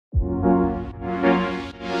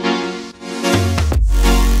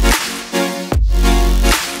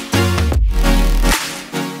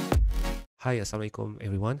Hi, Assalamualaikum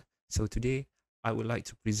everyone. So today I would like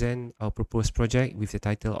to present our proposed project with the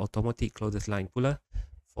title Automatic Clothesline Puller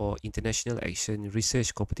for International Action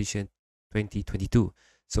Research Competition 2022.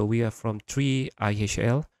 So we are from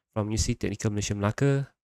 3IHL from UC Technical Malaysia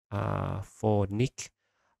Melaka, for Nick,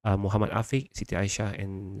 Muhammad Afiq, Siti Aisyah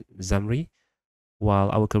and Zamri,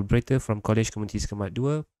 while our collaborator from College Community Sekemat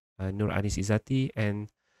 2, Nur Anis Izzati,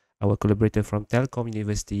 and our collaborator from Telkom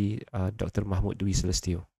University, Dr. Mahmud Dwi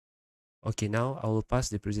Celestio. Okay, now I will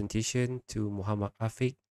pass the presentation to Muhammad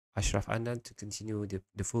Afiq Ashraf Anand to continue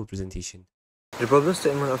the full presentation. The problem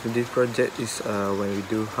statement of this project is when we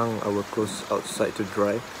do hang our clothes outside to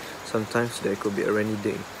dry, sometimes there could be a rainy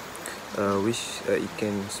day, which it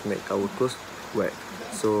can make our clothes wet.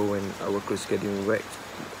 So when our clothes getting wet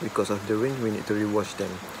because of the rain, we need to rewash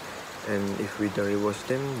them. And if we don't rewash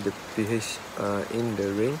them, the pH in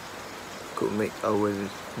the rain could make our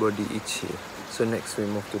body itchy. So next we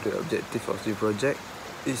move to the objective of the project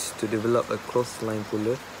is to develop a clothesline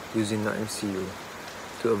puller using an MCU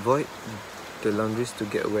to avoid the laundries to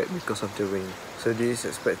get wet because of the rain. So this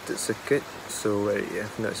is expected circuit, so where you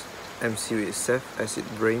have not MCU itself as it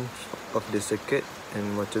brain of the circuit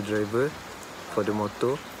and motor driver for the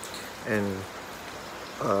motor, and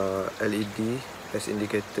LED as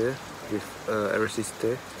indicator with a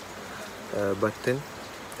resistor, button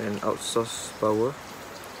and outsource power,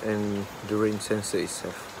 and the rain sensor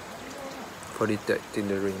itself for detecting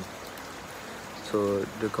the rain. So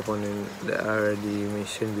the component that I already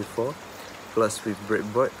mentioned before, plus with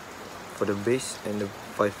breadboard for the base and the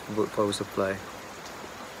 5-volt power supply.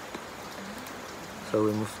 So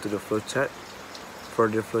we move to the flowchart. For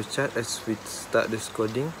the flowchart, as we start the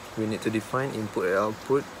coding, we need to define input and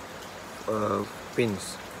output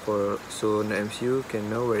pins so the MCU can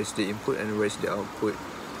know where is the input and where is the output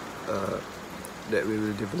that we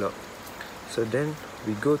will develop. So then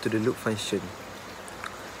we go to the loop function.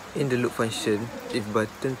 In the loop function, if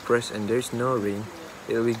button press and there is no rain,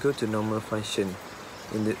 it will go to normal function.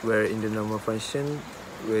 Where in the normal function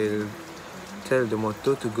will tell the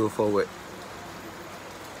motor to go forward.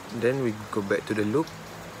 Then we go back to the loop,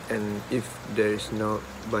 and if there is no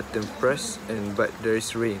button press but there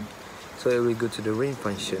is rain, so it will go to the rain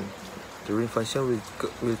function. The rain function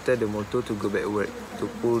will tell the motor to go backward to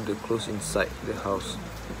pull the clothes inside the house.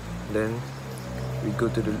 Then we go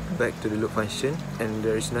to back to the loop function, and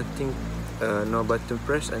there is nothing, no button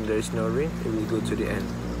press and there is no rain, it will go to the end.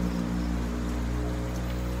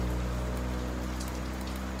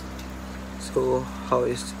 So how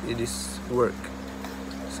is it work?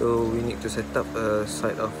 So we need to set up a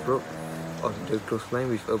side of rope of the clothesline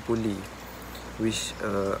with a pulley, which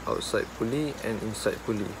outside pulley and inside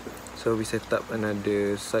pulley. So we set up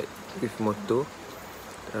another side with motor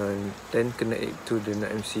and then connect it to the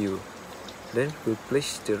MCU. Then we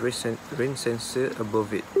place the rain sensor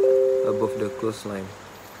above it, above the clothesline.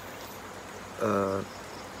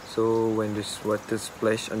 So when this water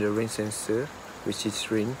splash on the rain sensor, which is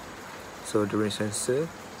rain, so the rain sensor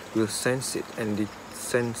will sense it and it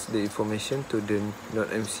sends the information to the not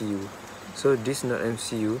MCU. So this not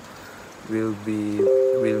MCU will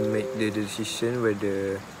make the decision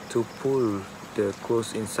whether to pull the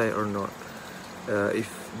clothes inside or not.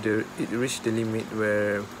 If it reach the limit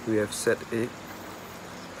where we have set it,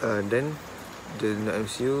 then the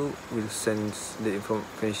MCU will send the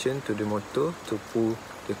information to the motor to pull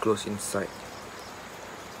the clothes inside.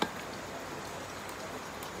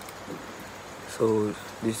 So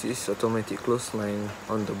this is automatic clothesline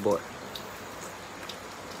on the board.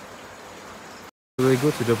 We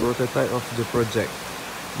go to the prototype of the project.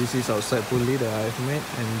 This is outside pulley that I have made,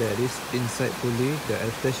 and that is inside pulley that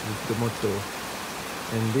attached with the motor.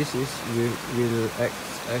 And this is will act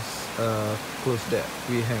as clothes that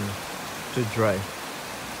we hang to dry.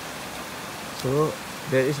 So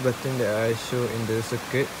there is button that I show in the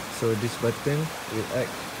circuit. So this button will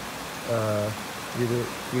act,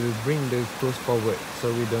 will bring the clothes forward,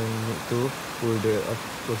 so we don't need to pull the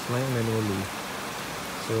clothesline manually.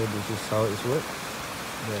 So this is how it works.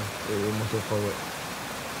 Yeah, it will move forward.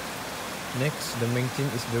 Next, the main thing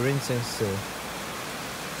is the rain sensor.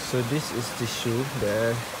 So this is the shoe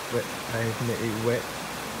that I have made it wet.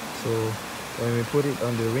 So when we put it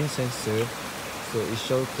on the rain sensor, so it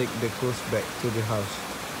shall take the clothes back to the house.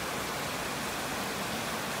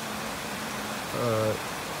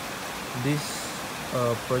 This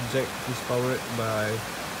project is powered by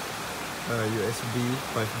USB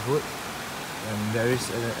 5-volt, and there is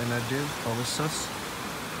another power source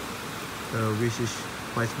which is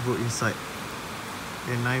 5-volt inside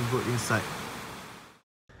and 9-volt inside.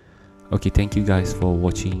 Okay, thank you guys for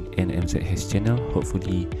watching NMZH channel.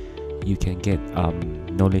 Hopefully you can get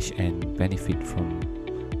knowledge and benefit from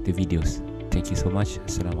the videos. Thank you so much.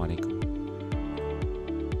 Assalamualaikum.